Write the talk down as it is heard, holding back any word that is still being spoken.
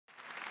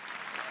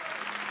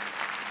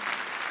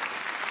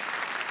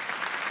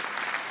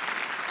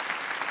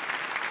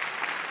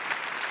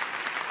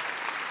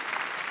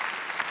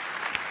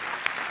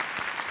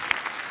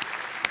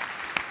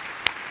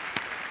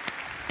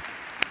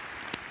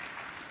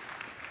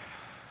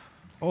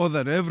Oh,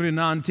 that every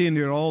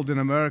 19-year-old in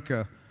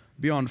America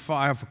be on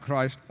fire for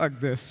Christ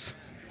like this.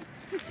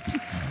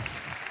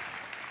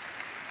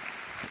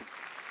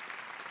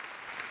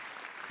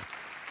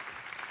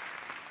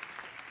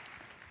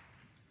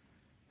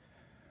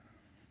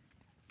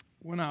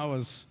 When I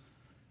was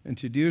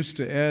introduced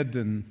to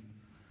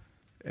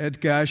Ed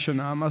Cash, and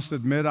I must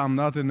admit I'm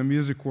not in the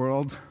music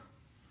world,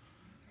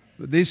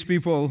 but these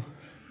people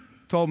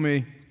told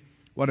me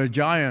what a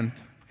giant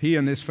he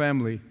and his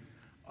family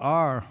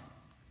are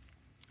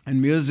in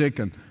music,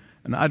 and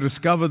I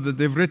discovered that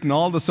they've written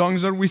all the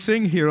songs that we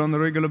sing here on a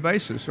regular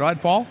basis,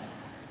 right, Paul?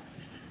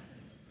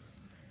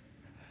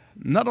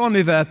 Not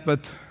only that,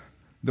 but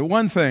the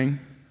one thing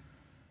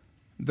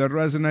that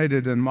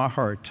resonated in my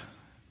heart,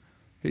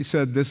 he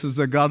said, this is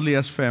the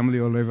godliest family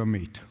you'll ever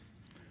meet.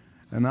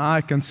 And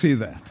I can see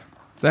that.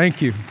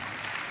 Thank you.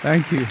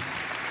 Thank you.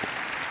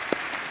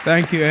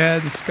 Thank you,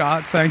 Ed,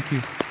 Scott, thank you.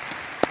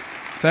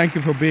 Thank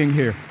you for being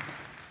here.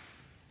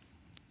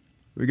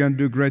 We're going to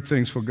do great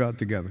things for God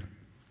together.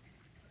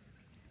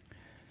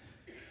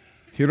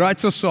 He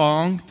writes a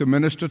song to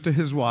minister to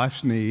his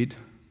wife's need.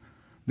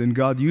 Then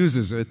God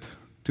uses it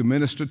to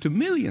minister to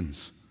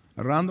millions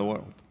around the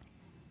world.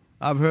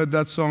 I've heard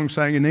that song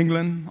sang in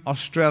England,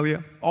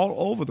 Australia,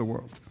 all over the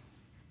world.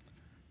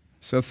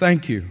 So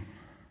thank you.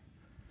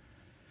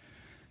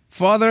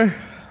 Father,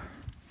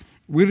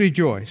 we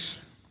rejoice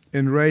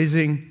in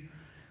raising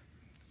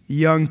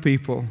young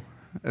people,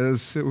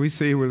 as we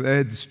see with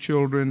Ed's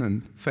children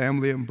and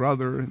family and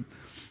brother.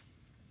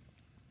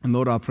 And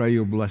Lord, I pray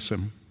you'll bless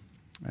them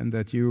and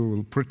that you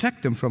will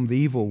protect them from the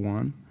evil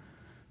one,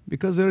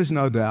 because there is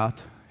no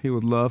doubt he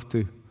would love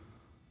to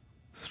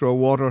throw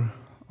water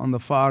on the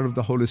fire of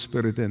the Holy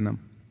Spirit in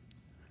them.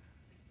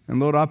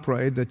 And Lord, I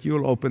pray that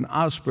you'll open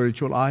our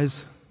spiritual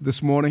eyes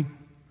this morning.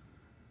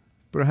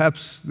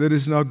 Perhaps there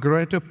is no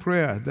greater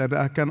prayer that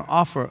I can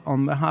offer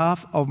on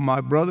behalf of my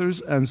brothers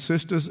and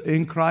sisters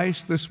in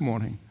Christ this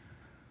morning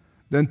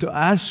than to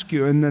ask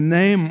you in the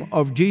name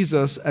of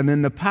Jesus and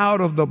in the power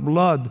of the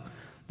blood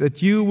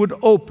that you would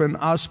open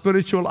our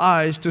spiritual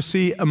eyes to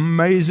see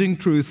amazing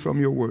truth from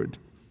your word.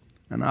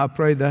 And I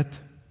pray that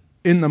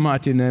in the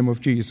mighty name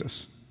of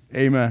Jesus.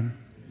 Amen.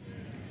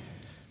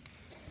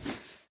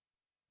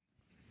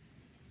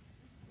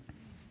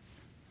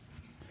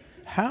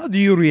 How do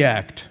you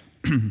react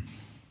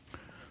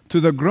to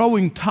the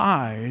growing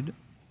tide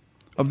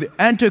of the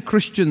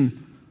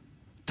anti-Christian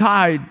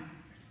tide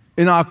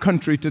in our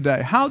country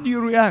today? How do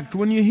you react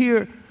when you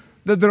hear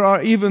that there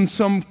are even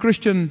some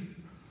Christian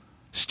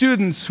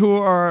students who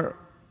are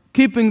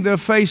keeping their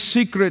faith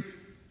secret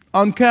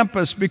on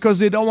campus because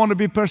they don't want to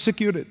be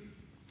persecuted?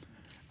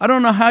 I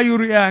don't know how you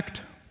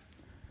react,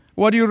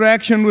 what your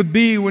reaction would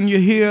be when you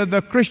hear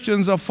that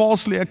Christians are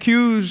falsely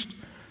accused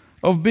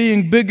of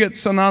being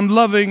bigots and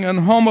unloving and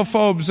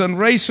homophobes and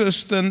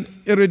racist and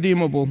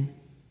irredeemable.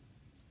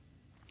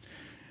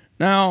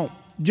 Now,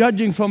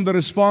 judging from the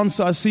response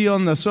I see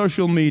on the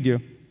social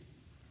media,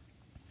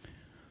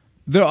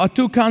 there are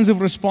two kinds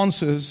of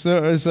responses.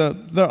 There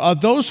are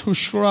those who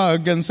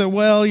shrug and say,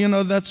 well,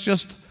 that's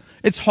just,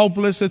 it's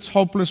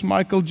hopeless,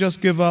 Michael, just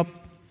give up.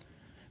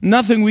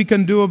 Nothing we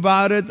can do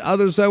about it.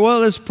 Others say,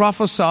 well, it's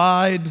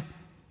prophesied.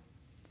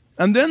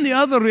 And then the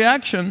other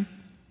reaction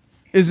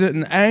is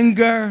in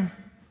anger,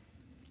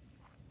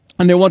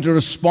 and they want to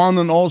respond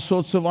in all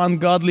sorts of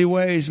ungodly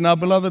ways. Now,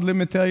 beloved, let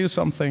me tell you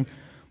something.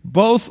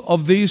 Both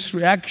of these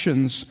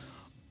reactions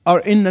are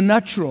in the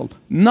natural,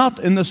 not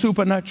in the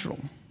supernatural.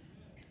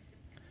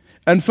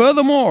 And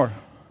furthermore,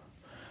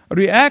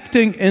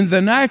 reacting in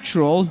the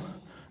natural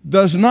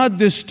does not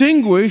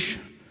distinguish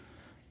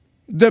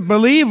the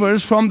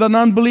believers from the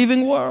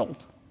non-believing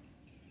world.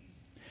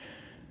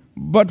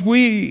 But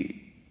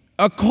we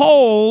are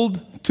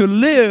called to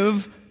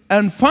live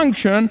and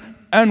function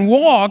and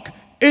walk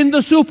in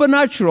the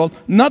supernatural,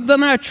 not the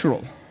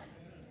natural.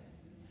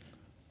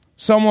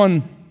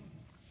 Someone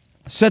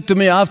said to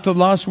me after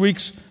last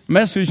week's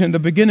message in the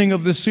beginning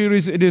of the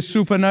series, it is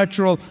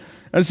supernatural,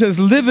 and says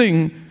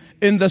living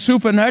in the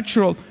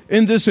supernatural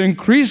in this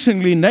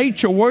increasingly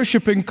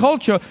nature-worshiping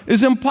culture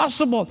is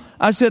impossible.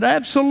 I said,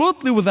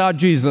 absolutely, without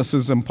Jesus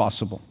is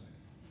impossible.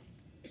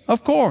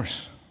 Of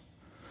course.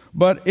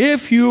 But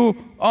if you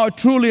are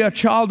truly a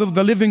child of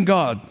the living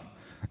God,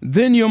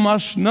 then you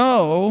must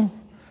know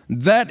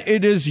that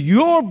it is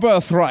your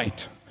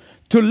birthright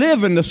to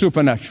live in the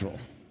supernatural.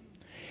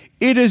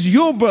 It is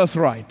your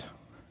birthright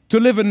to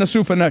live in the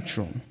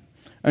supernatural.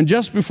 And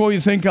just before you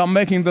think I'm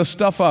making this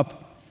stuff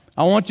up,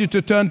 I want you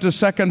to turn to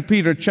 2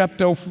 Peter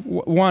chapter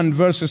 1,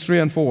 verses 3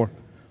 and 4.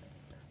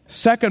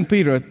 2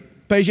 Peter,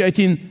 page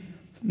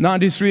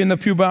 1893 in the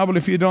Pew Bible.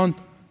 If you don't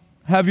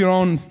have your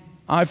own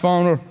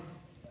iPhone or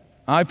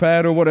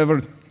iPad or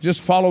whatever,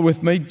 just follow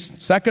with me.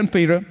 2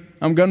 Peter,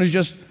 I'm going to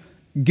just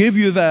give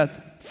you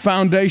that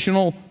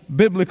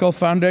biblical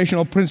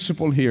foundational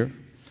principle here.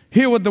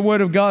 Hear what the Word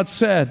of God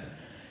said.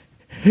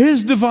 His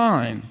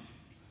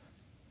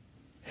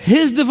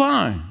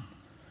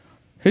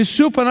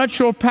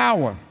supernatural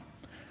power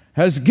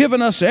has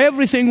given us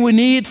everything we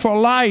need for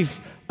life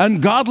and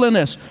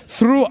godliness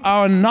through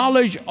our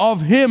knowledge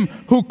of Him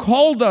who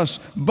called us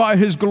by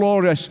His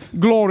glories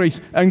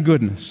and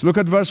goodness. Look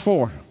at verse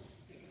 4.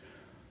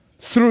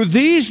 Through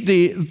these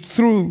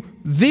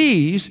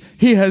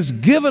He has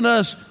given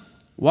us,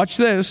 watch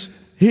this,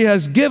 He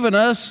has given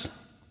us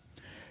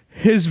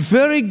His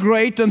very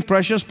great and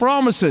precious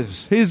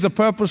promises. Here's the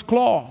purpose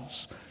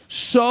clause.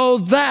 So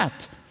that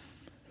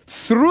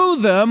through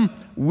them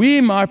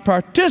we might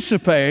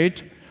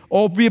participate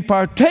or be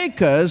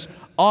partakers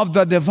of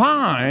the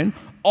divine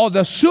or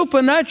the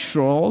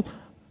supernatural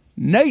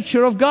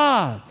nature of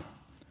God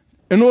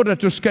in order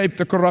to escape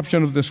the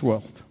corruption of this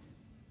world.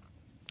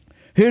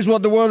 Here's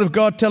what the Word of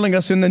God telling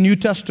us in the New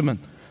Testament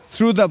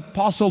through the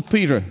Apostle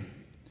Peter.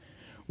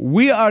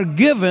 We are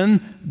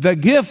given the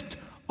gift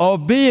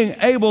of being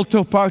able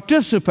to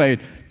participate,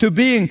 to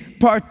being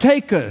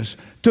partakers,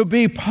 to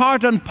be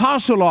part and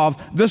parcel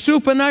of the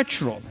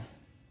supernatural.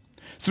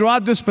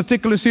 Throughout this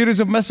particular series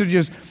of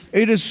messages,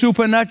 it is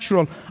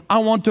supernatural. I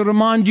want to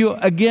remind you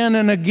again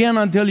and again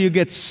until you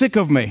get sick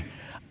of me.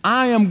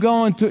 I am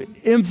going to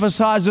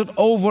emphasize it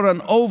over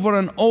and over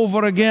and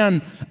over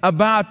again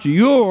about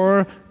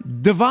your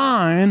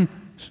divine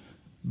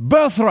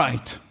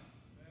birthright.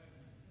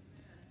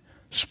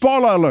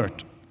 Spoiler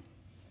alert.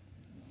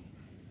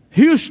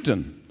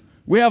 Houston,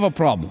 we have a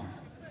problem.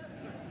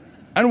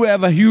 And we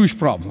have a huge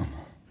problem.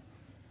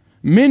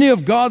 Many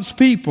of God's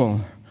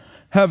people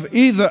have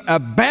either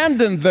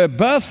abandoned their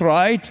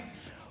birthright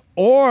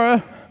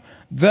or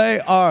they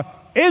are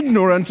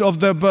ignorant of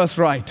their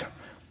birthright.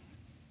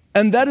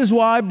 And that is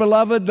why,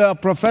 beloved, there are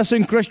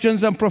professing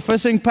Christians and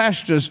professing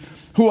pastors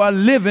who are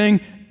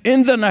living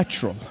in the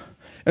natural.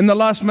 In the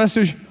last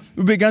message,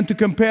 we began to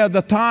compare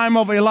the time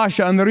of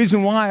Elisha, and the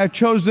reason why I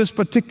chose this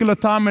particular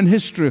time in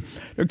history,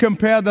 to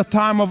compare the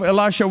time of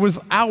Elisha with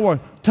our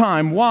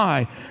time.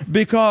 Why?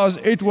 Because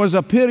it was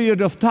a period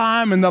of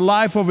time in the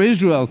life of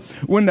Israel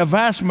when the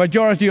vast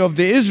majority of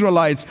the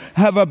Israelites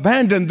have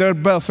abandoned their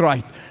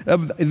birthright.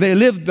 They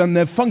lived and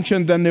they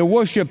functioned and they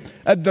worshiped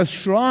at the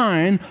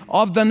shrine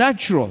of the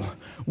natural.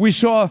 We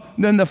saw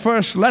in the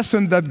first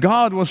lesson that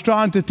God was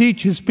trying to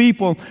teach His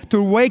people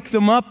to wake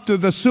them up to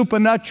the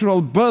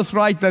supernatural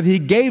birthright that He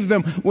gave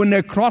them when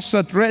they crossed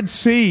that Red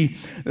Sea.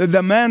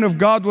 The man of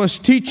God was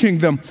teaching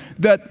them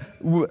that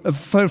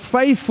for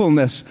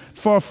faithfulness,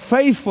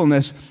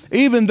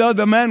 even though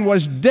the man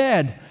was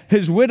dead,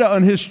 his widow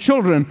and his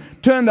children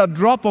turned a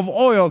drop of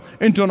oil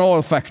into an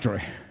oil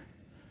factory.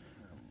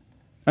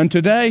 And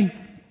today,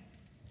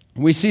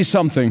 we see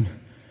something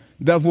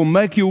that will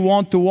make you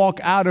want to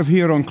walk out of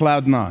here on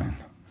cloud 9.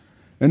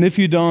 And if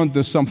you don't,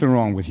 there's something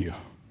wrong with you.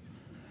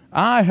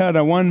 I had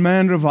a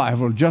one-man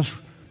revival just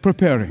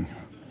preparing.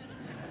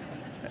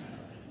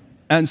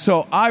 And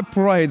so I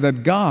pray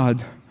that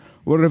God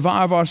will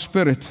revive our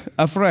spirit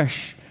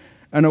afresh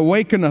and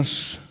awaken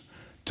us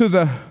to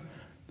the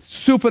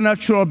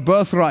supernatural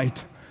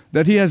birthright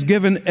that He has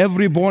given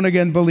every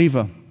born-again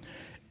believer.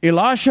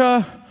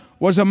 Elisha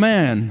was a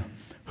man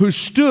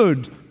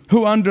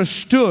who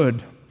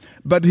understood,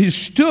 but he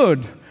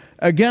stood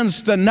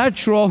against the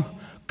natural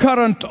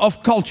current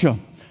of culture.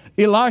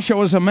 Elisha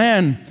was a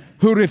man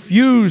who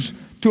refused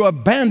to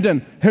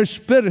abandon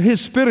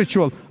his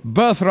spiritual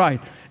birthright.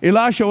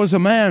 Elisha was a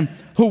man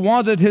who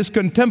wanted his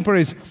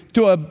contemporaries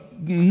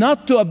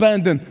not to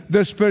abandon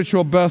their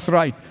spiritual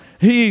birthright.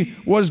 He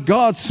was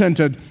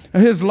God-centered.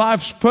 His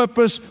life's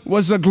purpose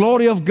was the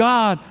glory of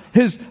God.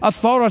 His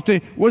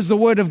authority was the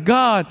Word of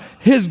God.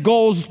 His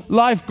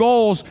life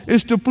goals,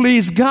 is to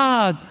please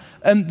God.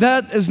 And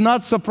that is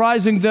not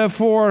surprising,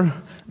 therefore,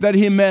 that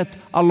he met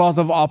a lot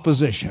of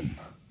opposition.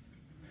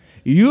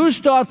 You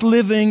start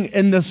living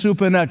in the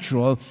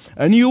supernatural,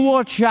 and you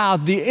watch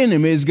out, the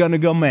enemy is going to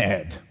go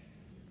mad.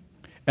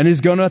 And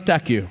he's going to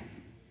attack you.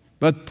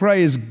 But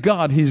praise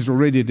God, he's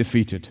already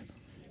defeated.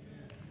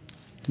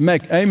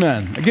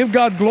 Amen. Give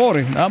God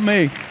glory, not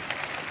me.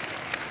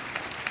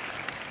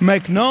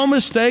 Make no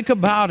mistake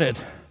about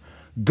it.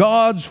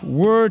 God's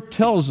Word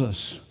tells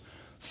us,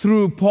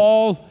 through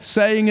Paul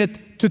saying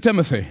it to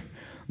Timothy,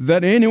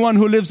 that anyone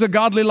who lives a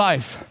godly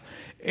life,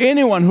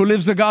 anyone who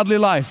lives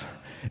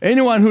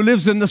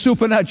in the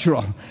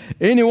supernatural,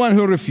 anyone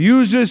who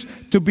refuses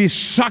to be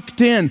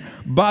sucked in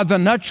by the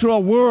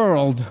natural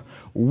world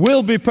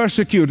will be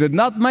persecuted.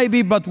 Not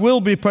maybe, but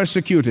will be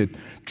persecuted.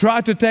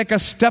 Try to take a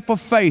step of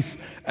faith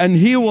and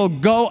he will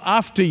go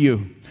after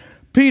you.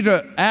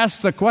 Peter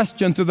asked the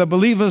question to the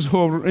believers who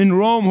are in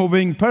Rome who are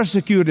being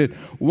persecuted.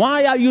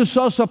 Why are you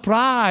so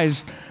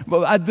surprised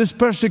at this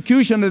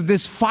persecution, at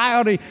this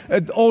fiery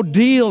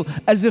ordeal,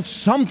 as if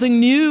something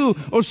new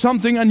or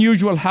something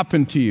unusual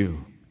happened to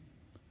you?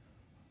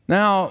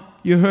 Now,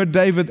 you heard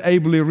David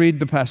ably read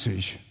the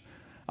passage.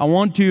 I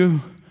want you,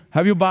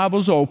 have your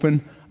Bibles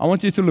open. I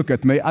want you to look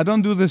at me. I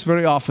don't do this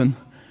very often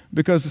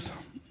because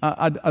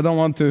I don't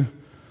want to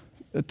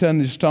turn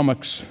your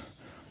stomachs.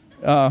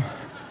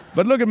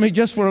 But look at me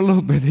just for a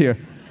little bit here.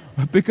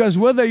 Because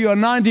whether you're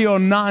 90 or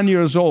 9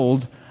 years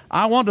old,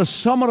 I want to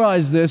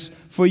summarize this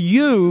for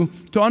you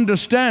to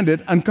understand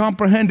it and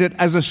comprehend it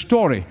as a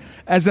story,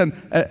 as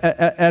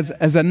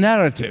a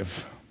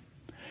narrative.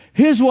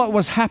 Here's what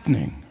was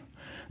happening.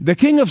 The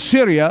king of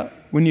Syria,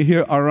 when you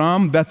hear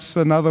Aram, that's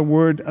another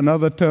word,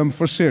 another term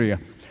for Syria.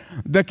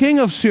 The king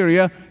of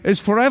Syria is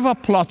forever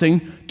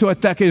plotting to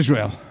attack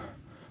Israel.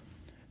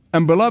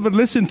 And beloved,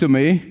 listen to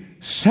me,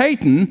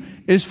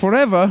 Satan is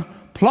forever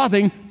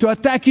plotting to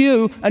attack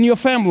you and your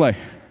family.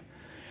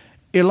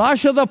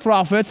 Elisha the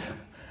prophet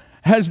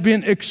has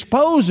been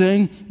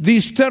exposing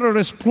these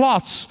terrorist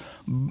plots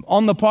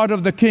on the part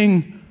of the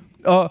king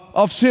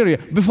of Syria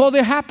before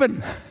they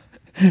happen.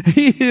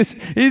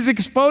 He's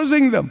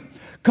exposing them.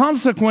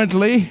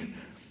 Consequently,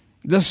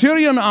 the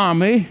Syrian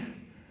army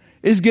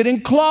is getting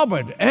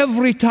clobbered.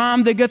 Every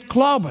time they get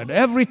clobbered,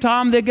 every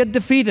time they get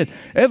defeated,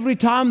 every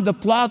time the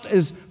plot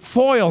is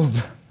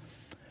foiled.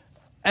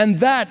 And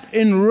that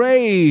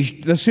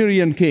enraged the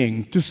Syrian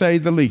king, to say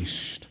the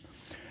least.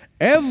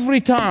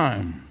 Every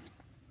time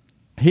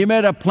he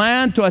made a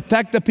plan to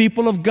attack the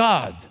people of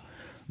God,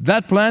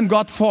 that plan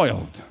got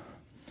foiled.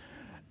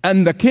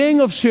 And the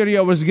king of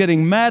Syria was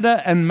getting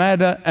madder and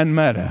madder and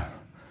madder.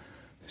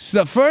 So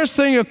the first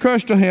thing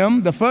occurs to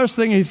him, the first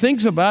thing he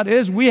thinks about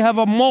is, we have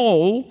a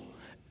mole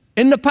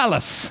in the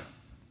palace.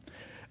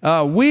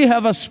 We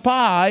have a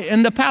spy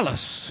in the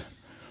palace.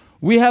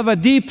 We have a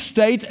deep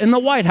state in the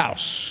White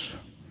House.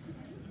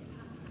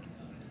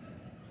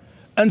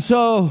 And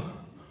so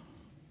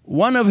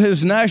one of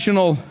his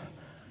national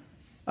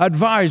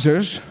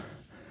advisors,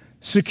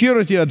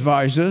 security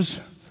advisors,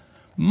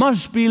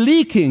 must be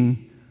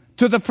leaking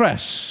to the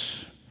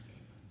press.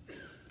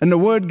 And the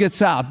word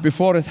gets out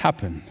before it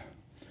happened.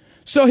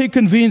 So he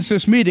convenes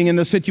this meeting in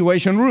the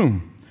Situation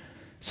Room.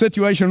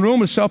 Situation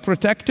Room is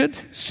self-protected,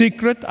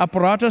 secret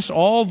apparatus.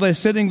 All they're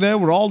sitting there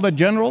were all the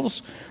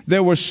generals. They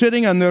were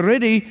sitting and they're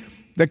ready.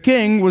 The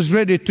king was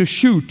ready to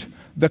shoot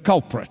the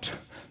culprit.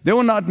 They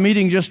were not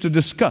meeting just to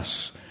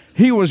discuss.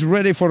 He was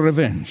ready for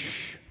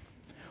revenge.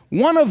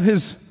 One of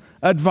his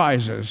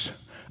advisors,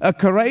 a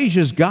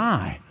courageous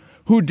guy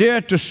who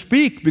dared to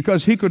speak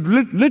because he could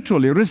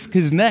literally risk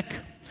his neck,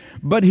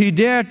 but he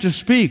dared to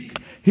speak.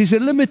 He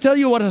said, let me tell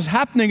you what is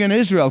happening in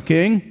Israel,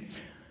 King.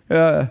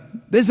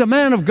 There's a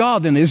man of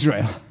God in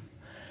Israel.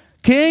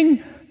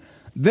 King,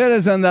 there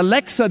is an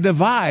Alexa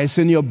device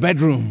in your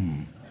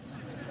bedroom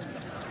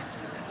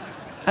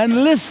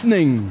and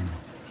listening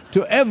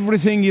to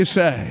everything you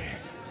say.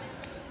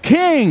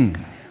 King,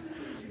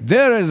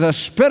 there is a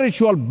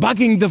spiritual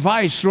bugging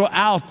device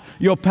throughout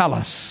your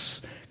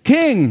palace.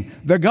 King,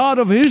 the God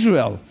of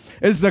Israel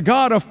is the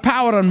God of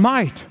power and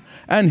might,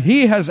 and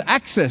He has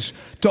access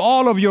to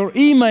all of your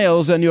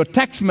emails and your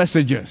text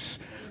messages.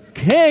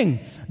 King,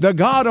 the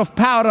God of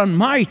power and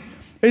might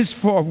is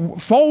for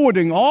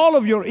forwarding all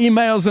of your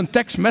emails and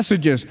text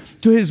messages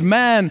to His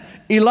man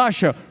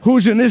Elisha,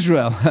 who's in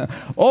Israel.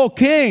 Oh,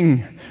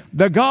 King,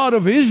 the God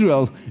of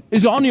Israel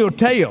is on your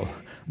tail.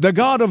 The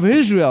God of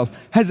Israel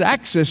has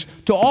access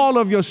to all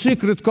of your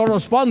secret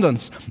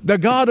correspondence. The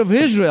God of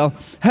Israel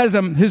has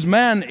His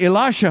man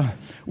Elisha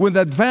with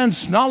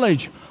advanced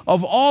knowledge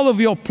of all of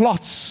your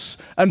plots.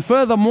 And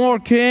furthermore,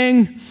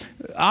 King,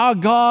 our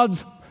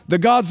God, the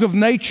gods of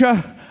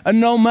nature, are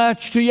no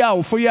match to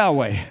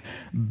Yahweh.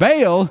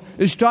 Baal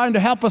is trying to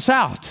help us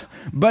out,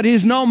 but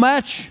he's no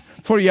match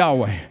for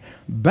Yahweh.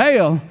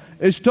 Baal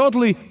is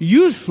totally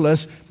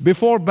useless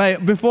before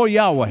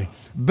Yahweh.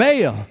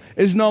 Baal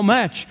is no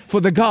match for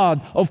the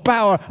God of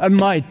power and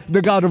might,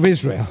 the God of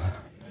Israel.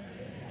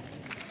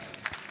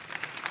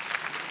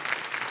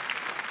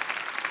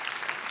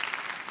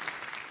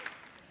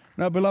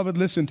 Now, beloved,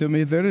 listen to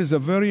me. There is a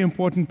very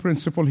important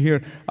principle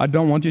here. I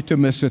don't want you to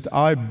miss it.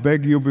 I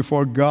beg you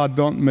before God,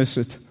 don't miss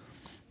it.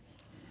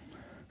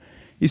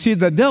 You see,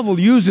 the devil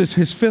uses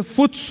his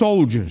foot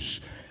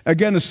soldiers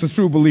against the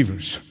true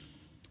believers.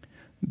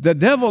 The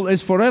devil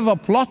is forever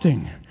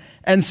plotting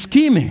and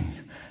scheming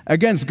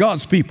against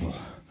God's people.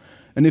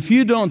 And if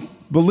you don't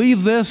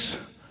believe this,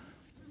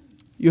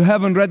 you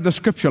haven't read the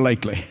scripture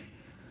lately.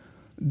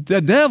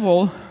 The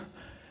devil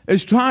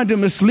is trying to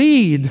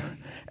mislead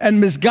and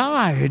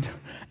misguide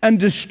and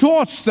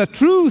distorts the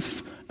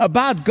truth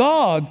about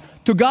God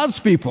to God's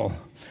people.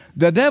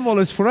 The devil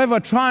is forever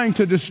trying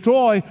to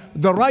destroy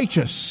the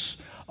righteous.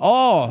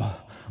 Oh,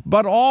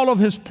 but all of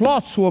his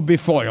plots will be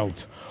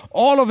foiled.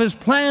 All of his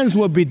plans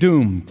will be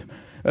doomed.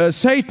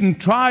 Satan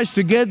tries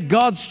to get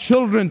God's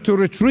children to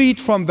retreat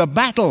from the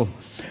battle,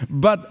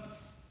 but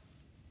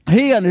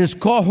he and his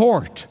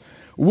cohort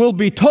will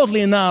be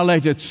totally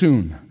annihilated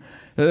soon.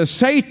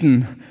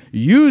 Satan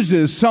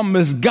uses some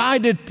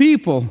misguided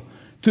people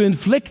to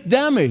inflict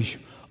damage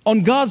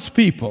on God's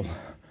people.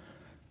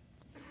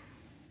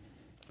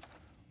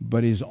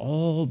 But he's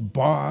all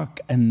bark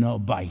and no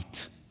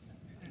bite.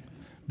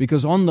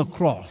 Because on the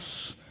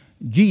cross,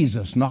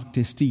 Jesus knocked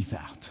his teeth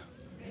out.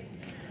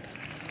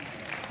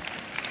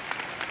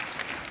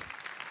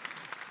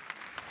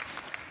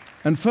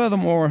 And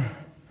furthermore,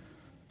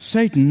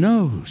 Satan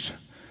knows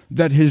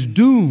that his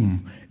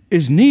doom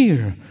is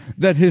near,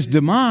 that his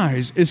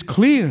demise is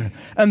clear,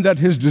 and that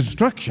his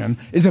destruction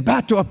is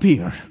about to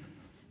appear.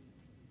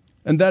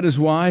 And that is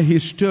why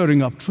he's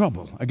stirring up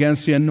trouble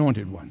against the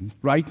Anointed One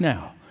right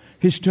now.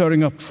 He's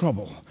stirring up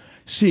trouble.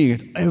 Seeing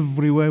it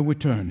everywhere we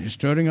turn. He's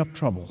stirring up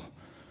trouble.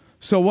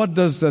 So what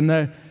does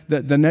the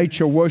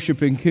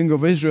nature-worshipping king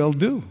of Israel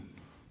do?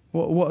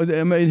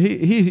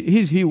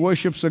 He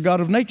worships the God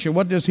of nature.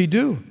 What does he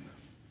do?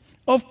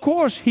 Of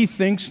course, he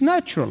thinks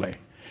naturally.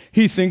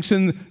 He thinks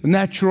in the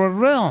natural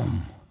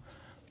realm.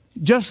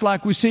 Just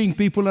like we're seeing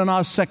people in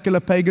our secular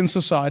pagan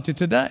society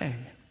today.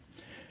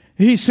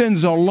 He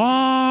sends a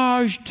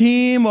large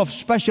team of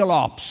special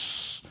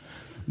ops.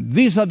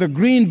 These are the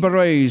Green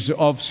Berets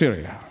of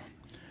Syria.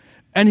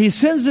 And he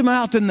sends them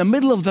out in the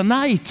middle of the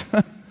night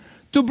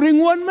to bring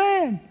one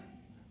man.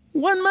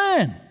 One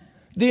man.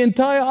 The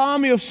entire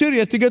army of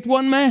Syria to get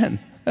one man.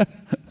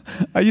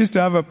 I used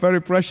to have a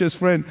very precious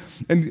friend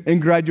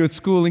in graduate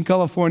school in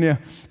California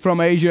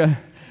from Asia.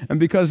 And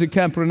because he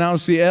can't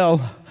pronounce the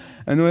L,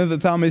 and when the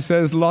time he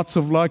says lots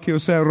of luck, he'll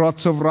say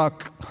rots of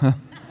rock.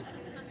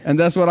 And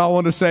that's what I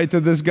want to say to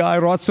this guy,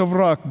 rots of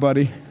rock,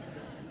 buddy.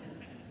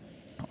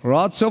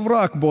 Rots of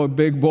rock, boy,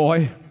 big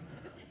boy.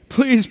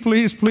 Please,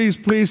 please, please,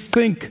 please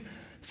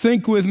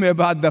think with me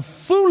about the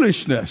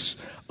foolishness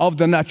of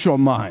the natural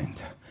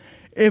mind.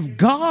 If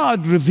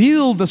God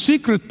revealed the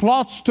secret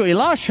plots to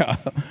Elisha,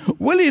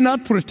 will he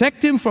not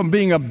protect him from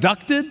being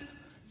abducted?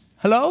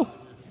 Hello?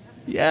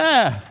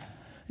 Yeah.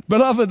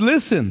 Beloved,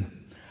 listen.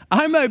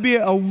 I may be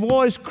a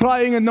voice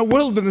crying in the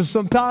wilderness.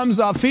 Sometimes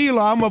I feel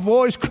I'm a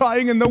voice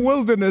crying in the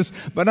wilderness,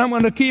 but I'm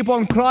going to keep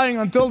on crying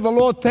until the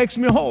Lord takes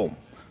me home.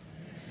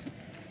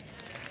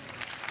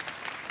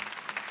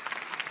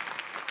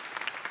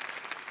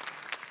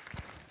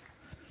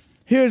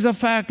 Here's a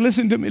fact.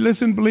 Listen to me.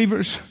 Listen,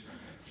 believers.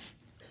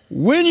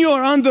 When you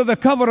are under the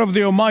cover of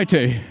the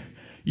Almighty,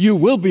 you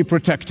will be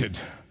protected.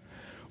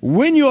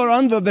 When you are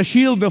under the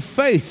shield of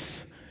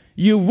faith,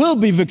 you will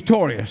be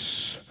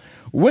victorious.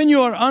 When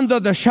you are under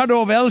the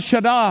shadow of El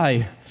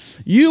Shaddai,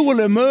 you will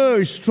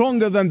emerge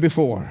stronger than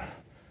before.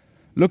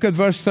 Look at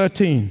verse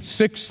 13,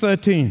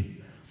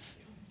 6:13.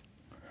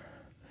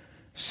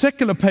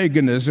 Secular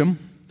paganism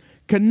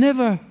can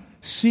never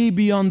see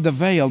beyond the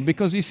veil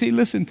because, you see,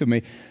 listen to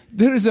me,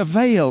 there is a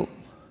veil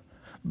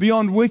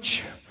beyond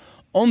which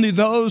only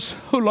those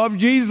who love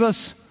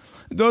Jesus,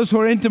 those who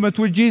are intimate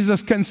with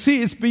Jesus can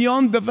see. It's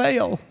beyond the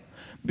veil,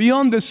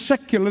 beyond the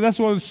secular. That's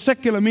what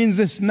secular means,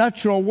 this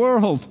natural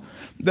world.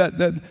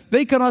 That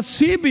they cannot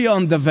see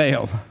beyond the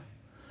veil.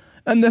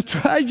 And the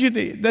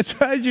tragedy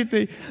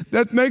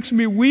that makes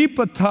me weep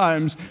at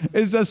times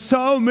is that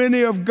so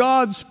many of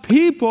God's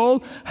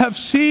people have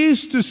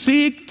ceased to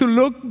seek to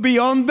look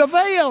beyond the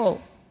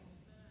veil.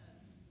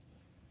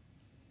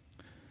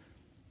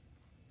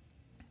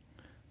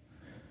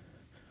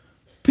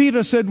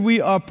 Peter said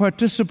we are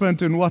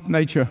participant in what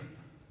nature?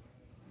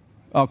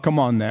 Oh, come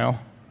on now.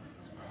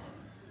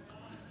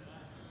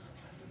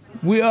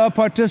 We are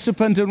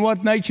participant in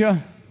what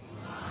nature?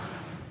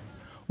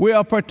 We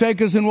are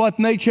partakers in what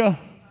nature?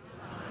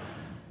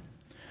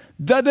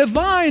 The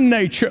divine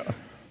nature.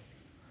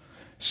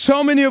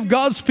 So many of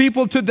God's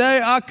people today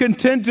are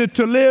contented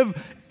to live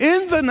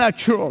in the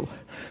natural.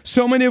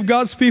 So many of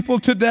God's people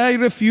today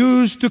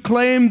refuse to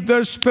claim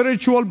their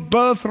spiritual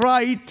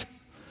birthright.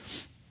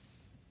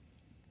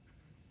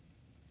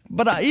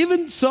 But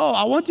even so,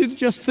 I want you to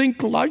just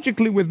think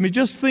logically with me.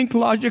 Just think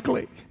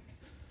logically.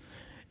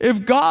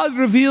 If God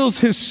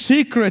reveals His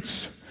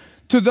secrets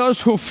to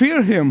those who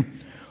fear Him,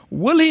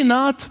 will He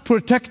not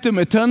protect them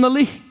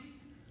eternally?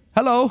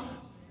 Hello?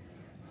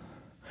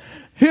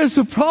 Here's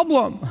the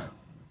problem.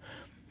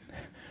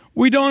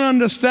 We don't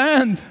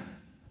understand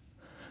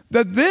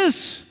that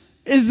this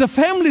is the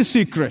family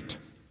secret.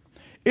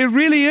 It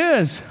really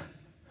is.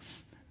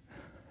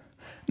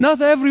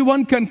 Not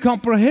everyone can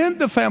comprehend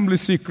the family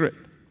secret.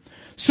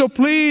 So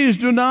please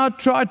do not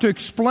try to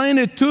explain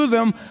it to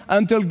them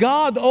until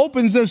God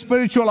opens their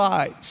spiritual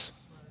eyes.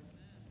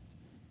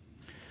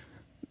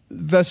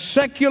 The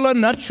secular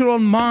natural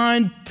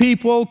mind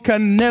people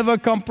can never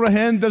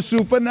comprehend the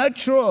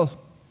supernatural.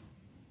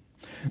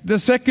 The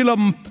secular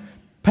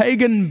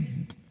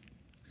pagan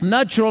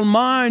natural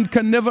mind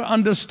can never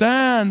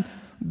understand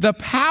the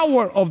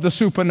power of the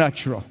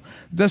supernatural.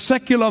 The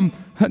secular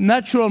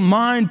natural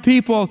mind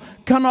people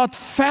cannot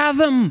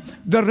fathom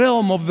the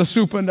realm of the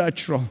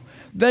supernatural.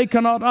 They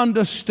cannot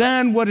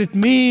understand what it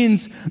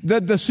means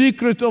that the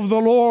secret of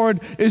the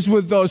Lord is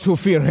with those who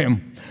fear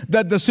Him.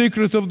 That the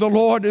secret of the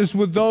Lord is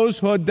with those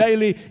who are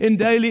in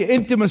daily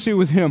intimacy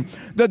with Him.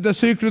 That the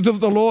secret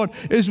of the Lord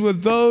is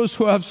with those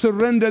who have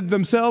surrendered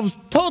themselves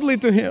totally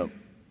to Him.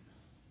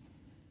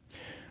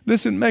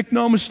 Listen, make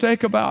no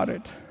mistake about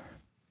it.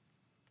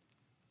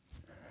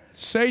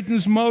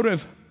 Satan's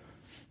motive,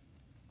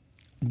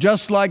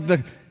 just like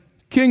the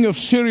king of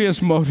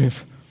Syria's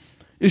motive,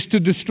 is to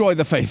destroy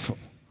the faithful.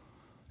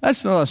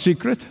 That's not a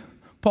secret.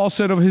 Paul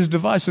said of his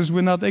devices,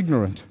 we're not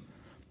ignorant.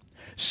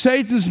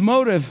 Satan's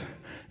motive,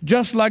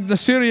 just like the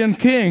Syrian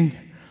king,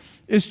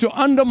 is to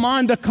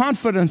undermine the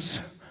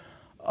confidence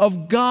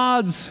of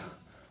God's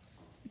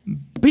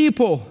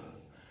people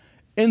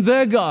in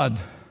their God.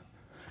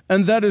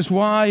 And that is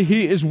why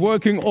he is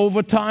working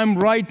overtime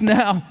right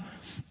now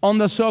on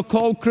the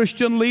so-called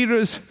Christian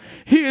leaders.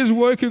 He is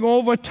working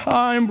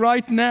overtime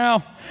right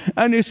now,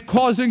 and is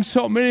causing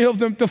so many of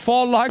them to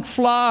fall like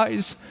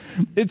flies.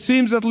 It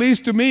seems, at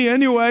least to me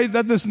anyway,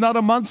 that there's not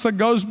a month that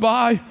goes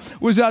by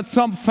without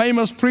some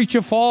famous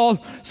preacher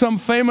fall, some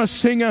famous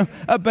singer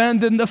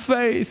abandon the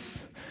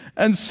faith.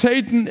 And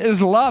Satan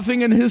is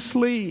laughing in his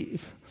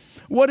sleeve.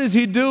 What is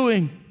he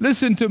doing?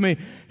 Listen to me.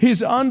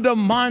 He's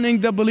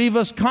undermining the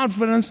believer's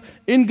confidence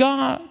in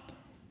God.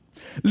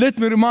 Let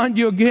me remind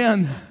you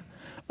again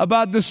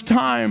about this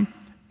time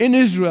in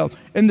Israel,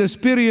 in this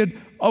period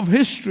of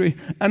history.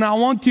 And I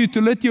want you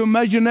to let your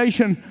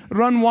imagination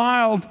run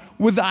wild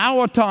with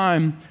our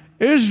time.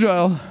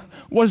 Israel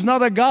was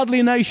not a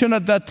godly nation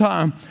at that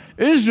time.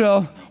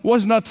 Israel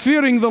was not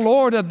fearing the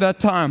Lord at that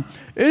time.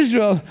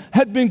 Israel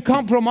had been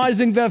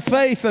compromising their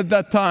faith at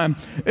that time.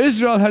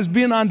 Israel has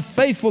been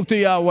unfaithful to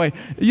Yahweh.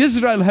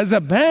 Israel has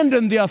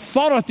abandoned the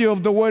authority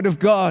of the Word of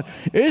God.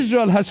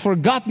 Israel has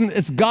forgotten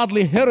its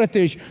godly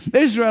heritage.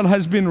 Israel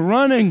has been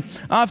running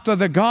after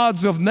the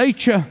gods of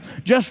nature,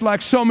 just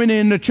like so many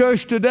in the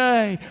church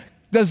today.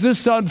 Does this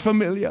sound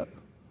familiar?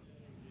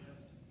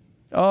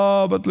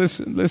 Oh, but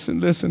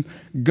listen.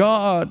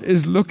 God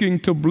is looking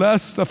to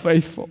bless the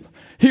faithful.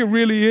 He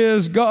really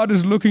is. God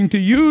is looking to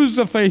use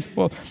the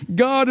faithful.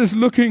 God is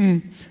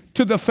looking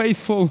to the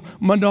faithful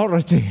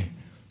minority.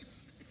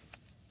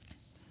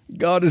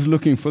 God is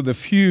looking for the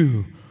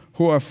few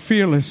who are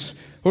fearless,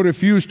 who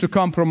refuse to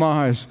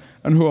compromise,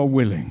 and who are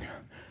willing.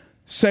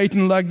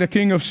 Satan, like the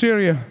king of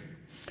Syria,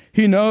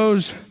 he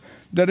knows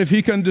that if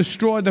he can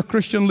destroy the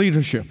Christian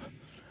leadership,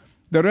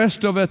 the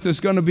rest of it is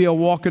going to be a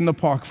walk in the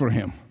park for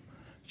him.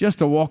 Just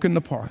a walk in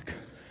the park.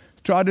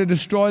 Try to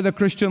destroy the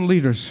Christian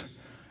leaders,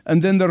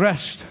 and then the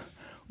rest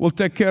will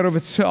take care of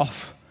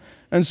itself.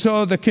 And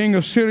so the king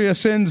of Syria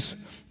sends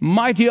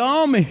mighty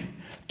army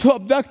to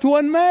abduct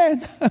one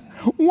man.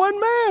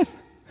 One man.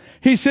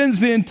 He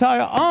sends the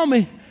entire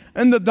army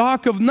in the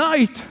dark of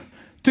night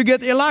to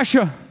get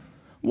Elisha.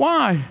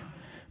 Why?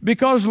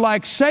 Because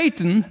like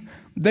Satan,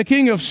 the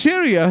king of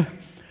Syria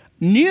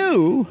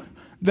knew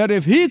that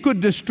if he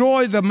could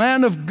destroy the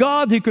man of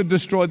God, he could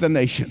destroy the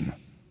nation.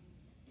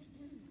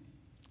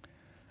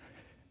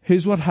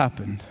 Here's what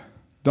happened.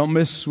 Don't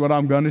miss what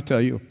I'm going to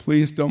tell you.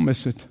 Please don't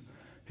miss it.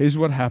 Here's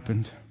what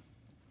happened.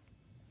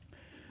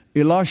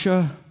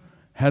 Elisha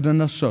had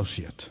an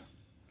associate,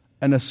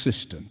 an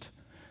assistant.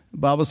 The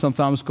Bible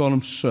sometimes calls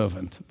him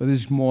servant, but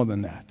it's more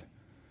than that.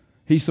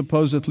 He's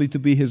supposedly to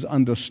be his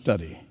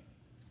understudy.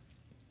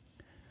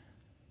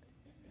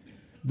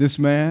 This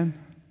man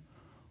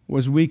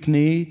was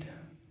weak-kneed.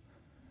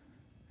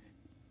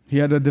 He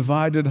had a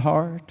divided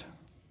heart,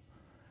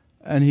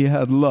 and he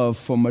had love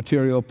for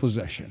material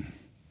possession.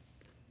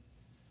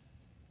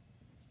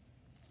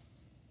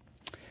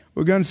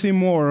 We're going to see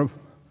more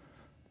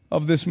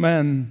of this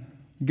man,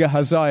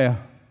 Gehazi.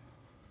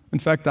 In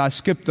fact, I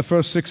skipped the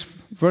first 6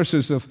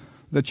 verses of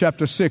the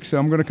chapter 6, so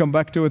I'm going to come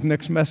back to it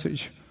next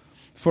message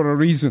for a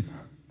reason.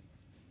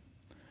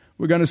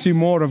 We're going to see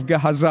more of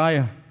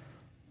Gehazi,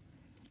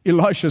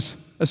 Elisha's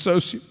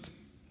associate.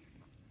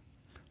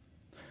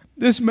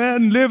 This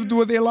man lived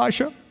with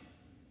Elisha.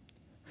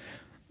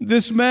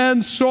 This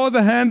man saw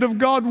the hand of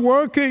God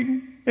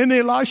working in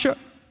Elisha.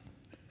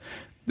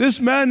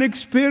 This man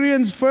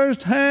experienced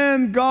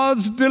firsthand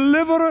God's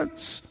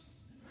deliverance,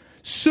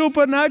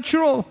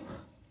 supernatural.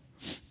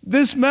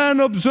 This man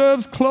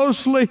observed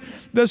closely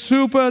the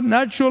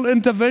supernatural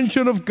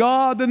intervention of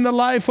God in the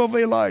life of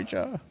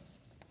Elijah.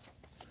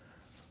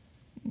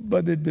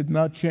 But it did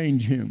not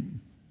change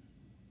him.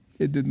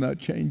 It did not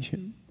change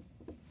him.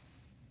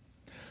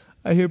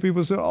 I hear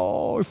people say,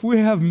 oh, if we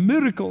have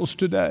miracles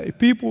today,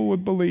 people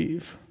would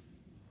believe.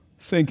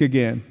 Think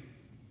again.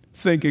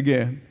 Think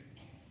again.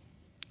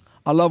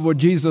 I love what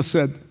Jesus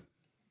said.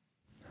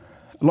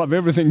 I love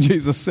everything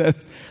Jesus said.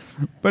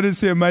 But it's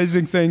the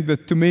amazing thing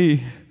that to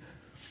me,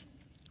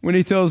 when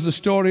he tells the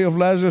story of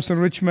Lazarus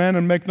and rich man,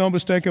 and make no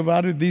mistake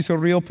about it, these are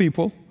real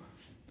people.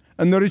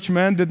 And the rich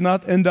man did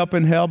not end up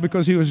in hell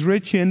because he was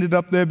rich. He ended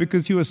up there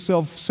because he was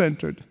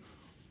self-centered.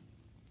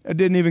 He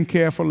didn't even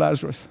care for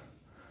Lazarus.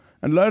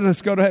 And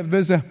Lazarus got to have,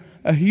 there's a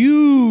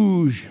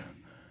huge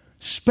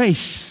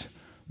space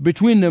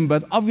between them.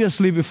 But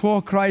obviously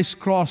before Christ's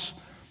cross,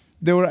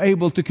 they were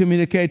able to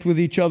communicate with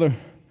each other.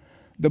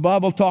 The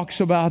Bible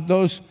talks about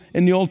those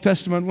in the Old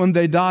Testament, when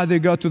they die, they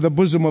go to the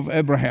bosom of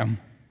Abraham.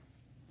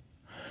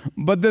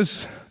 But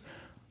this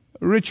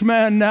rich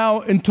man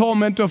now in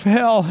torment of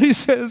hell, he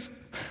says,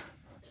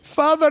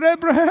 Father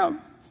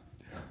Abraham,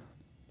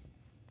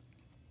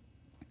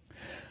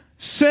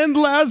 send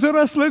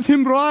Lazarus, let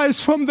him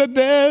rise from the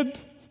dead.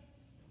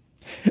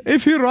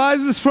 If he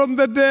rises from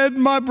the dead,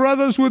 my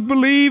brothers would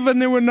believe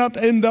and they would not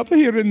end up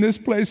here in this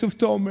place of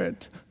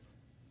torment.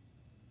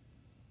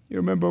 You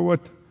remember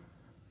what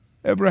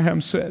Abraham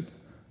said?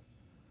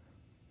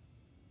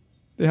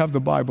 They have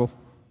the Bible.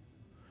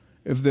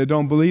 If they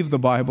don't believe the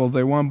Bible,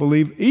 they won't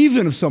believe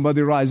even if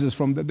somebody rises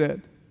from the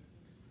dead.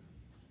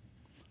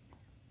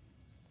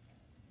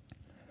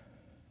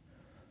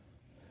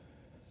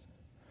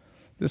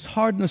 This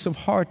hardness of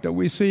heart that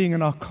we're seeing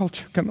in our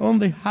culture can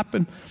only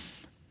happen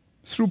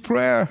through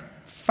prayer,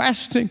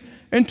 fasting,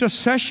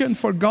 intercession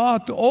for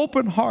God to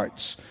open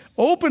hearts,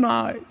 open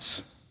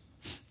eyes.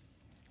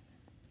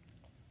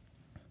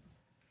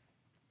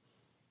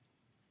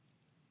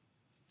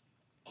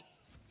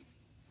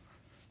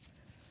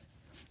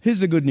 Here's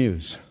the good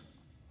news.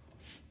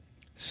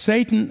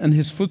 Satan and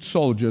his foot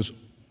soldiers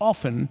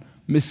often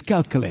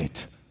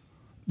miscalculate.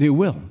 They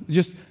will.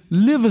 Just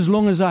live as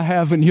long as I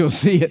have and you'll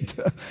see it.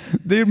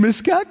 They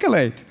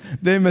miscalculate.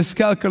 They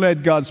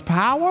miscalculate God's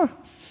power.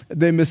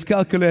 They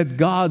miscalculate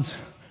God's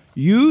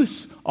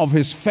use of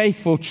his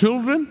faithful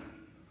children.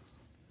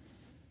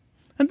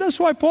 And that's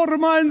why Paul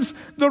reminds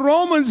the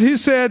Romans, he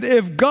said,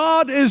 if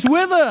God is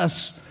with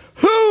us,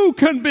 who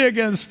can be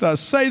against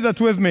us? Say that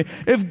with me.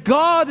 If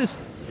God is...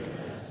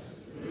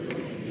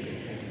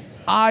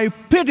 I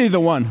pity the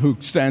one who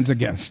stands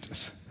against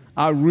us.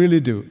 I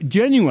really do.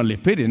 Genuinely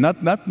pity,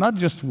 not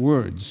just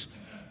words.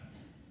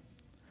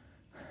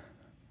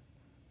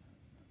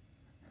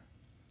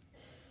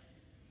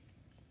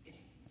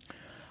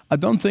 I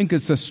don't think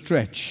it's a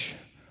stretch.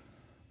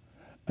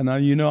 And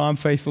I'm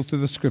faithful to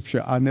the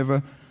Scripture. I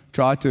never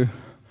try to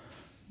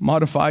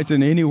modify it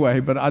in any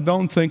way, but I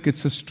don't think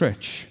it's a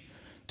stretch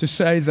to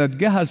say that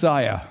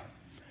Gehazi,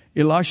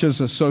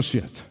 Elisha's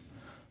associate,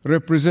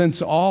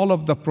 represents all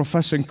of the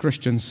professing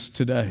Christians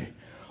today,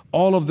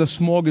 all of the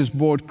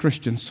smorgasbord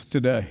Christians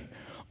today,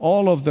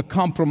 all of the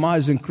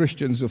compromising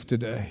Christians of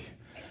today.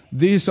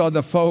 These are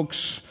the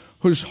folks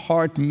whose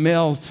heart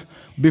melt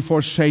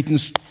before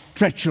Satan's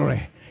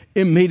treachery.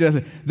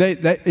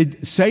 Immediately,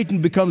 Satan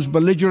becomes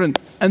belligerent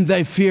and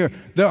they fear.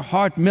 Their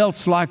heart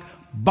melts like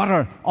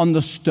butter on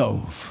the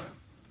stove.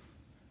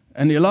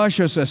 And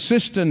Elisha's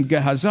assistant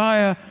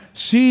Gehazi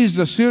sees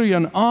the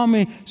Syrian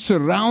army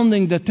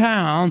surrounding the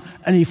town,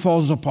 and he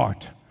falls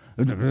apart.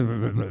 I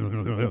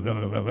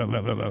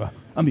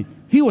mean,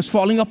 he was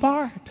falling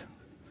apart.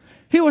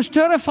 He was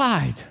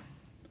terrified.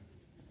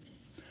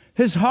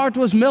 His heart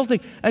was melting,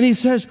 and he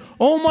says,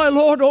 oh my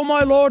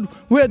Lord,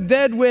 we're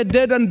dead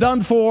and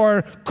done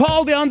for.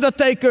 Call the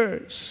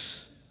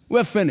undertakers.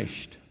 We're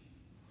finished.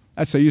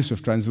 That's a use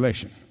of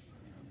translation.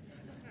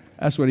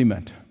 That's what he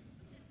meant.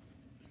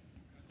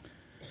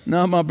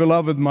 Now, my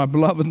beloved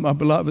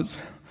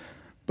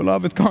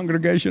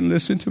congregation,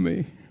 listen to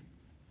me.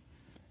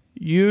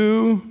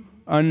 You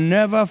are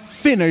never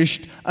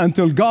finished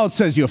until God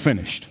says you're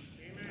finished.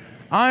 Amen.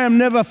 I am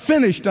never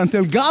finished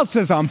until God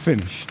says I'm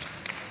finished.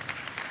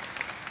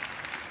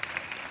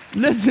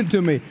 Listen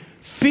to me.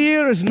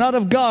 Fear is not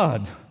of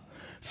God.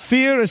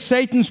 Fear is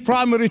Satan's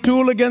primary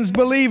tool against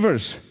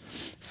believers.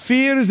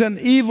 Fear is an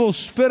evil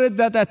spirit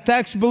that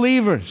attacks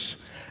believers.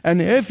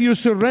 And if you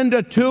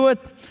surrender to it,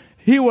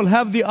 he will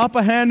have the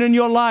upper hand in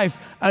your life,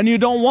 and you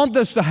don't want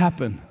this to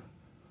happen.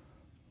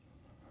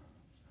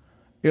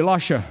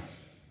 Elisha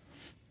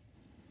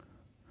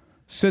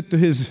said to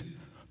his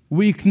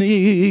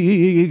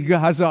weak-kneed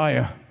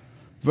Gehazi,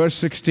 verse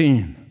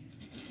 16,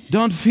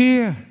 don't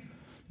fear.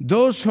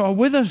 Those who are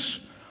with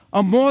us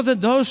are more than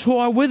those who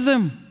are with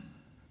them.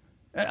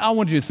 I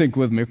want you to think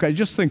with me, okay?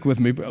 Just think with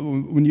me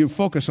when you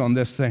focus on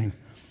this thing.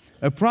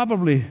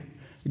 Probably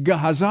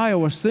Gehazi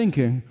was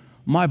thinking,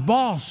 my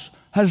boss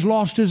has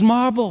lost his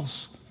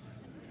marbles.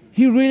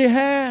 He really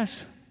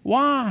has.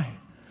 Why?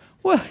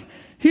 Well,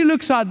 he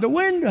looks out the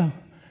window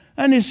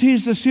and he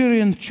sees the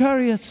Syrian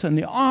chariots and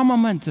the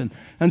armament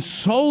and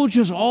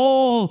soldiers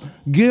all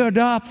geared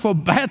up for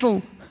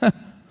battle.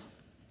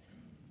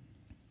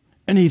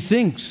 And he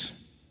thinks,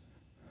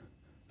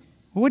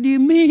 what do you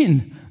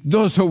mean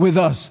those who are with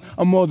us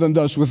are more than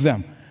those with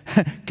them?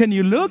 Can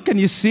you look? Can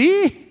you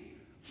see?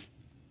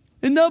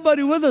 There's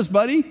nobody with us,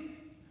 buddy.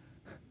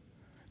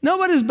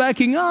 Nobody's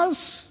backing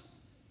us.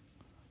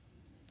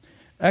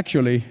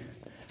 Actually,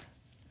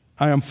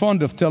 I am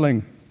fond of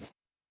telling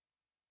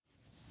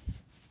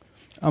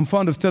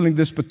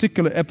this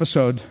particular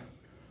episode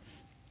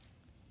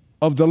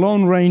of the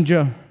Lone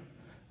Ranger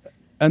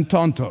and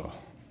Tonto.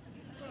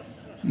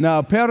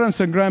 Now, parents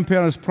and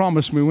grandparents,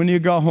 promise me when you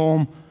go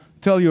home,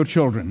 tell your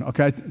children,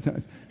 okay?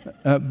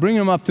 Bring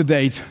them up to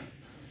date.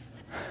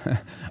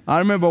 I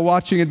remember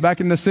watching it back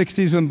in the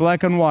 60s in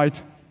black and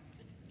white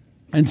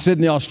in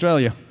Sydney,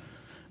 Australia.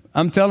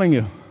 I'm telling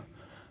you,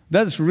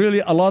 that's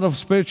really a lot of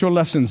spiritual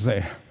lessons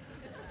there.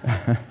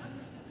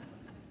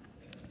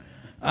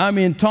 I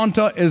mean,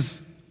 Tonto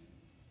is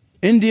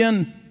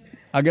Indian.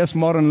 I guess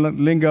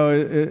modern lingo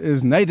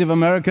is Native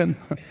American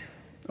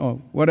or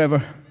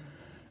whatever.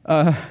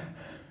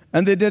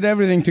 And they did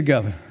everything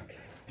together.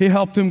 He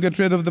helped him get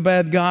rid of the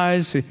bad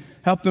guys. He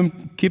helped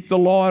him keep the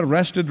law,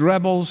 arrested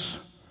rebels.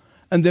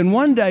 And then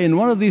one day in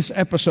one of these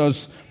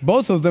episodes,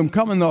 both of them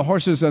come on their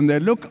horses and they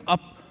look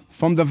up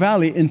from the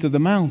valley into the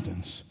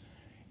mountains.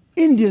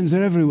 Indians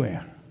are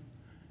everywhere.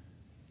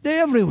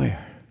 They're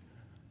everywhere.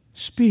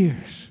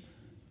 Spears.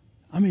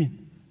 I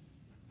mean,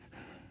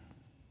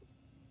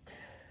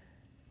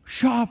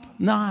 sharp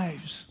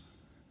knives.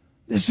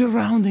 They're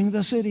surrounding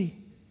the city.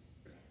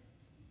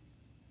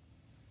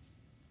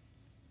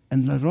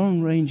 And the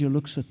Lone Ranger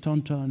looks at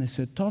Tonto and he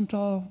said,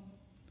 Tonto,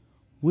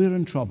 we're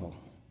in trouble.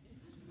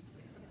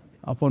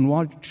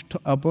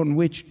 Upon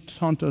which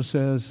Tonto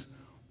says,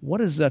 what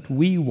is that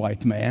wee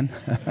white man?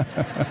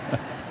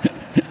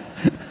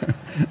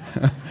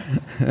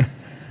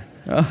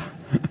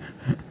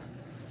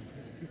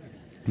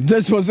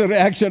 This was the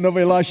reaction of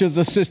Elisha's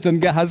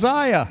assistant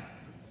Gehazi.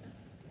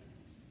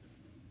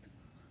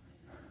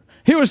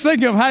 He was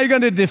thinking of how you're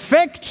going to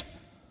defect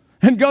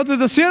and go to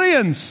the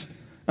Syrians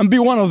and be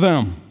one of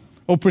them,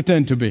 or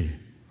pretend to be.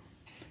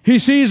 He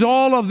sees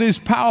all of these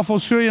powerful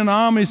Syrian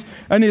armies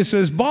and he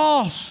says,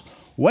 boss,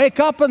 wake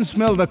up and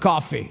smell the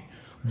coffee.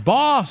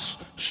 Boss,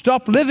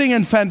 stop living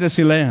in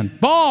fantasy land.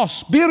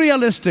 Boss, be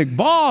realistic.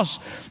 Boss,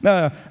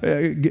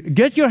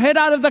 get your head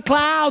out of the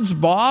clouds,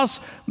 boss.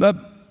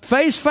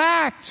 Face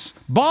facts.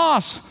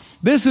 Boss,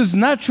 this is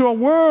natural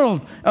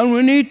world and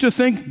we need to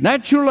think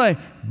naturally.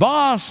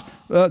 Boss,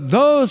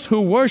 those who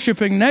are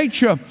worshiping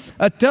nature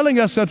are telling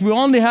us that we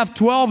only have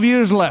 12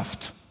 years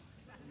left.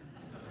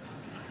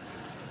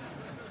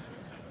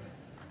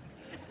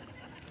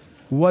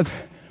 What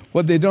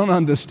they don't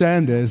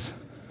understand is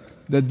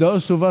that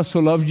those of us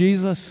who love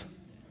Jesus,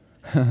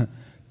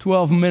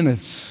 12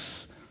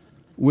 minutes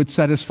would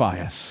satisfy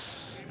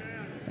us.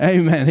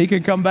 Amen. He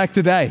can come back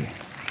today.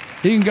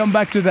 He can come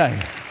back today.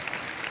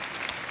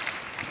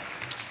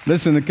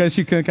 Listen, in case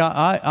you can,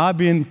 I've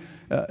been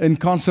in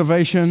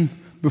conservation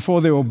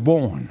before they were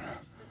born.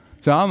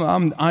 So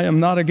I am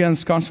not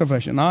against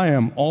conservation. I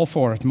am all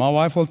for it. My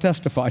wife will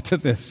testify to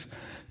this.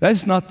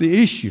 That's not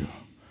the issue.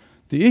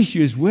 The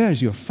issue is,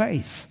 where's your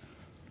faith?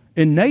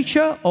 In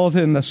nature or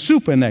in the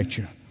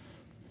supernature?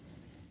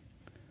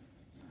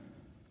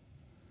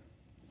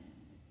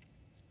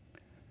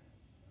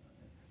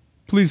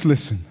 Please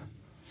listen.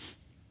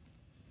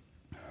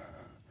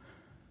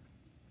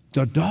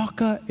 The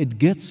darker it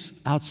gets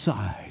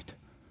outside,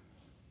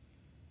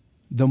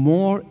 the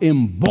more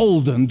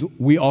emboldened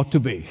we ought to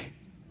be.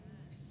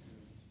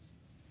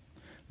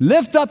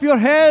 Lift up your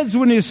heads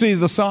when you see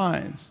the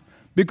signs,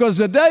 because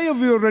the day of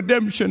your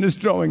redemption is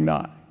drawing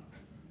nigh.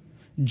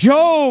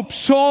 Job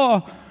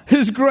saw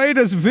his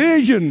greatest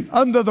vision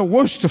under the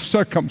worst of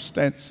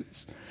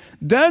circumstances.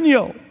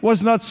 Daniel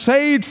was not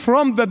saved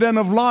from the den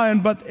of lion,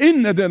 but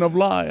in the den of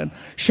lion.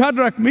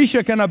 Shadrach,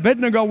 Meshach, and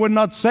Abednego were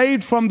not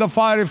saved from the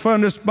fiery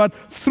furnace, but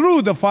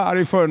through the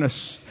fiery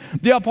furnace.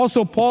 The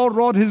Apostle Paul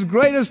wrote his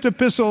greatest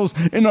epistles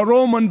in a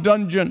Roman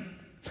dungeon.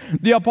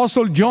 The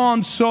Apostle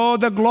John saw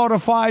the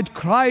glorified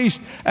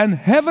Christ and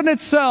heaven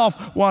itself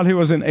while he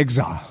was in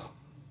exile.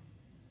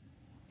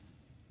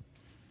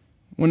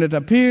 When it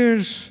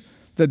appears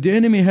that the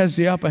enemy has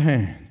the upper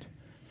hand,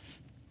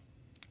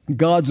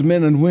 God's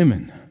men and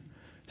women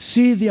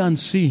see the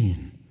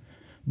unseen,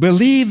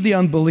 believe the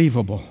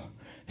unbelievable,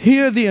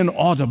 hear the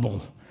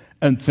inaudible,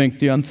 and think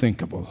the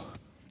unthinkable.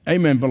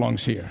 Amen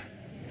belongs here.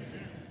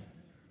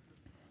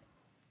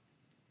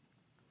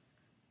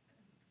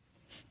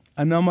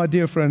 I know my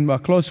dear friend, my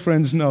close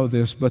friends know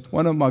this, but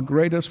one of my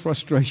greatest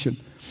frustration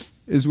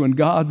is when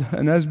God,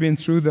 and has been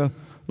through the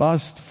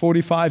last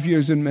 45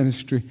 years in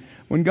ministry,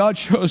 when God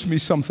shows me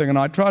something and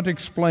I try to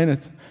explain it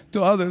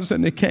to others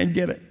and they can't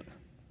get it.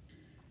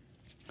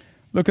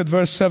 Look at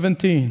verse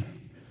 17.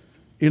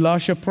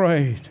 Elisha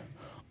prayed,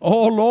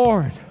 "Oh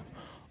Lord,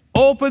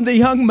 open the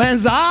young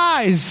man's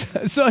eyes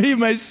so he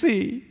may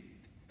see."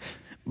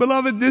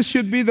 Beloved, this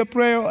should be the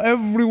prayer of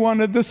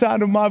everyone at the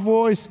sound of my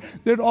voice.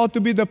 That ought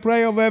to be the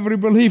prayer of every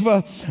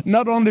believer,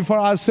 not only for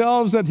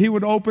ourselves, that He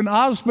would open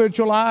our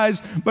spiritual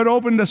eyes, but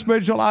open the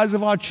spiritual eyes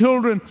of our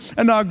children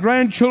and our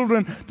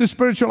grandchildren, the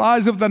spiritual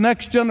eyes of the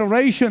next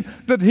generation,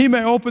 that He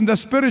may open the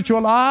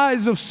spiritual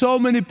eyes of so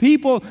many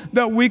people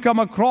that we come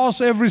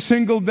across every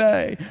single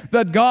day,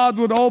 that God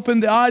would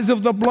open the eyes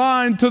of the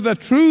blind to the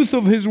truth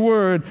of His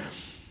Word.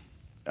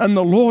 And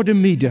the Lord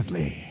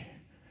immediately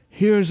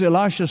hears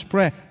Elisha's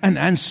prayer and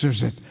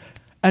answers it.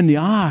 And the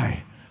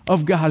eye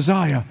of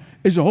Gehazi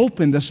is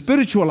open, the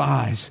spiritual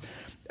eyes.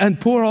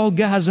 And poor old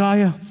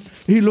Gehazi,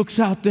 he looks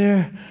out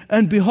there,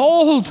 and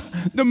behold,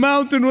 the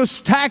mountain was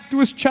stacked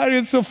with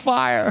chariots of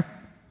fire.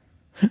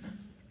 And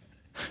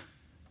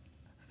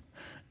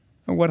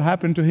what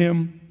happened to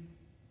him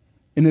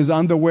in his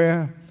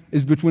underwear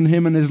is between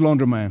him and his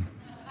laundromat.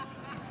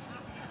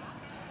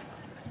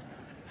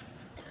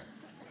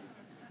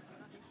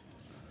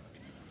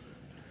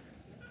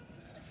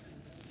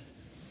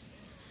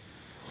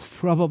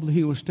 Probably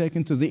he was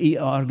taken to the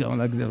ER going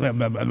like this.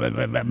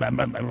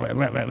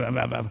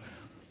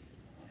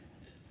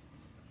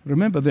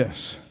 Remember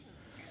this,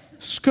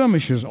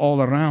 skirmishes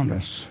all around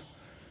us,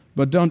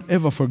 but don't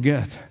ever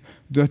forget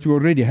that we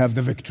already have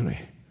the victory.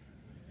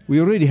 We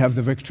already have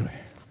the victory.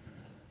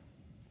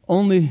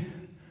 Only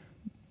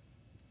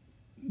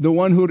the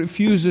one who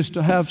refuses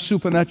to have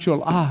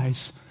supernatural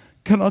eyes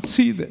cannot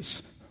see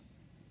this.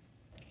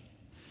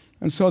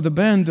 And so the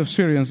band of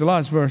Syrians, the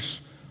last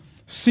verse,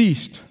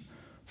 ceased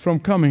from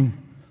coming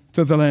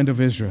to the land of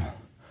Israel.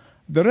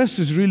 The rest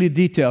is really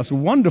details,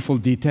 wonderful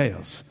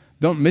details.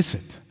 Don't miss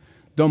it.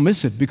 Don't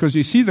miss it, because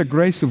you see the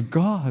grace of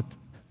God.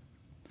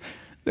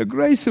 The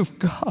grace of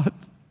God.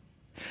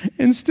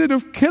 Instead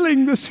of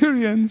killing the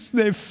Syrians,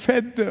 they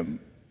fed them.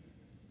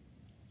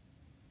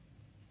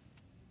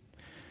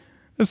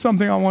 There's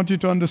something I want you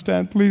to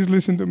understand. Please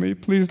listen to me.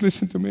 Please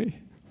listen to me.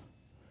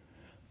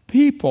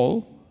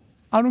 People,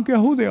 I don't care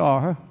who they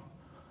are,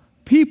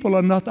 people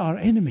are not our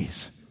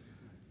enemies.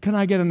 Can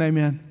I get an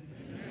amen?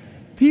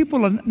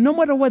 People, are, no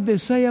matter what they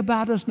say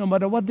about us, no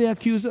matter what they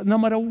accuse us, no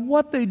matter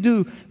what they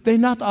do, they're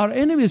not our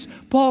enemies.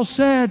 Paul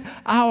said,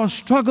 our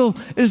struggle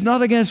is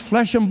not against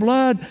flesh and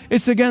blood.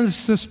 It's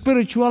against the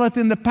spirituality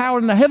and the power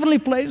in the heavenly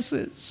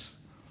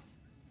places.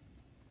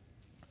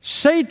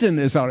 Satan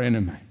is our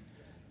enemy.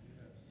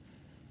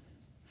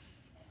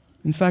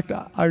 In fact,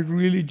 I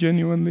really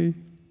genuinely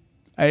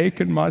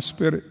ache in my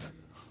spirit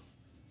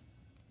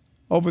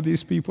over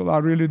these people. I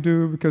really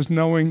do, because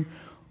knowing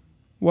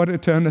what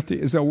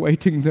eternity is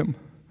awaiting them,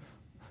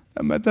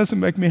 and that doesn't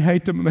make me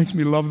hate them, it makes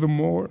me love them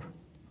more.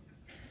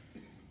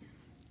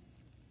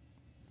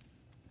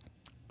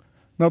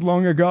 Not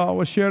long ago, I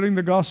was sharing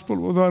the gospel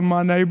with one of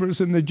my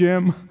neighbors in the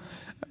gym.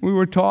 We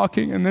were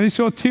talking, and then he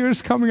saw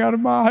tears coming out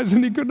of my eyes,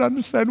 and he couldn't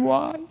understand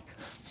why.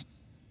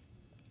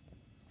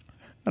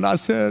 And I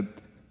said,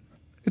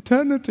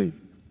 eternity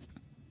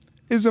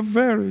is a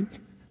very,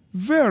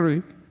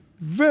 very,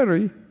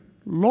 very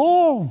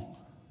long.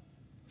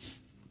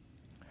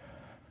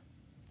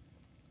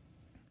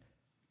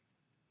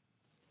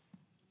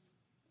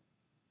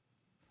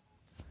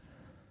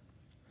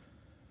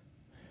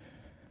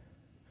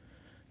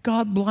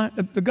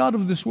 The God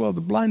of this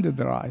world blinded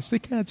their eyes. They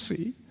can't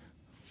see.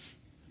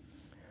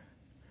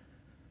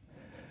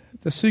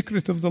 The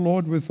secret of the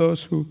Lord with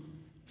those who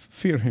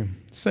fear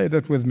Him. Say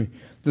that with me.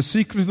 The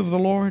secret of the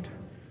Lord.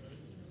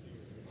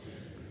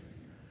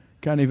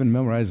 Can't even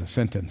memorize a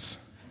sentence.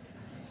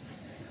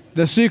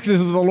 The secret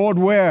of the Lord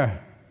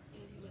where?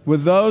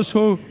 With those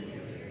who?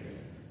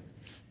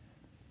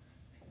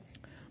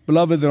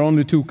 Beloved, there are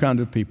only two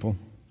kinds of people.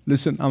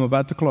 Listen, I'm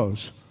about to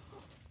close.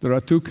 There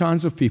are two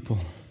kinds of people.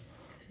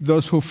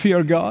 Those who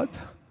fear God,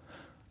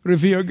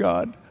 revere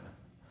God,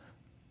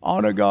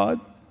 honor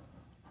God,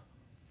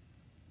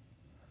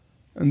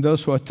 and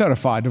those who are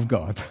terrified of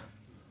God.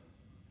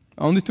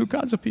 Only two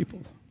kinds of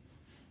people.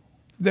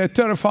 They're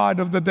terrified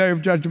of the day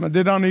of judgment.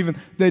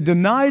 They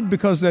deny it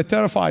because they're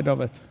terrified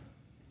of it.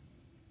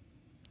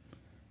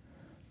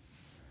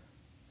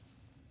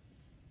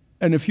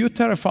 And if you're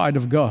terrified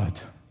of God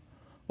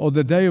or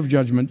the day of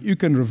judgment, you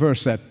can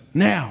reverse that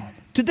now,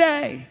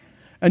 today.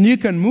 And you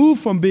can move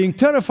from being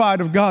terrified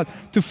of God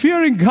to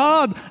fearing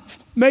God,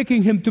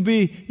 making Him to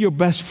be your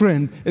best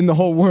friend in the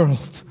whole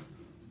world.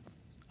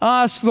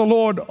 Ask the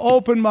Lord,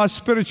 open my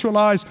spiritual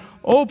eyes,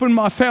 open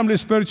my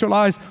family's spiritual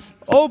eyes,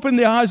 open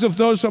the eyes of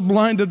those who are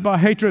blinded by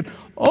hatred,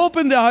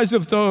 open the eyes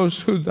of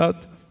those who don't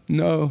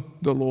know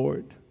the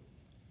Lord.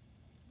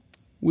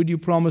 Would you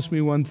promise me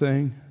one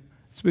thing?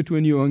 It's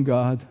between you and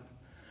God.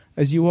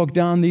 As you walk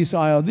down these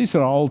aisles, these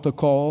are altar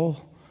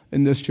call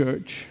in this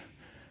church.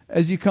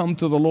 As you come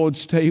to the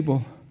Lord's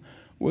table,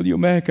 will you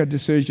make a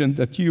decision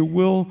that you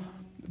will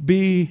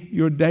be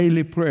your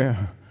daily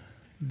prayer?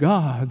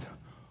 God,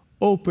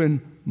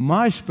 open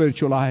my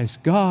spiritual eyes.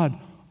 God,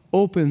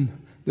 open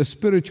the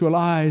spiritual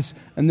eyes,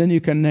 and then you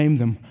can name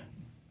them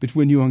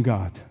between you and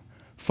God.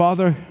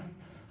 Father,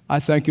 I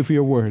thank you for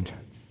your word.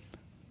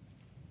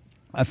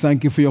 I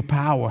thank you for your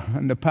power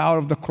and the power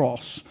of the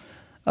cross.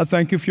 I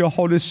thank you for your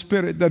Holy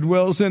Spirit that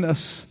dwells in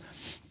us,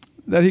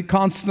 that He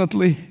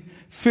constantly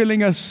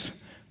filling us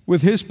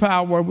with His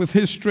power, with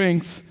His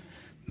strength.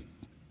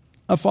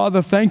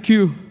 Father, thank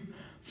you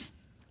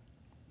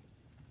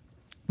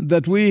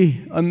that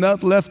we are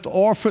not left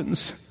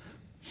orphans,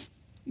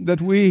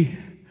 that we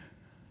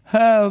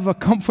have a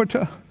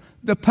comforter,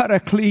 the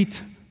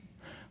Paraclete,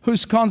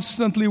 who's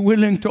constantly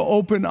willing to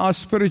open our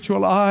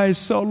spiritual eyes.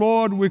 So,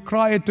 Lord, we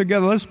cry it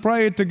together. Let's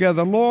pray it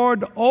together.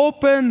 Lord,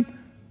 open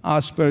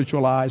our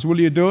spiritual eyes. Will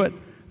you do it?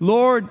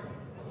 Lord,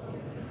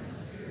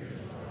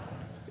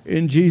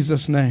 in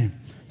Jesus' name.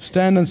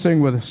 Stand and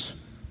sing with us.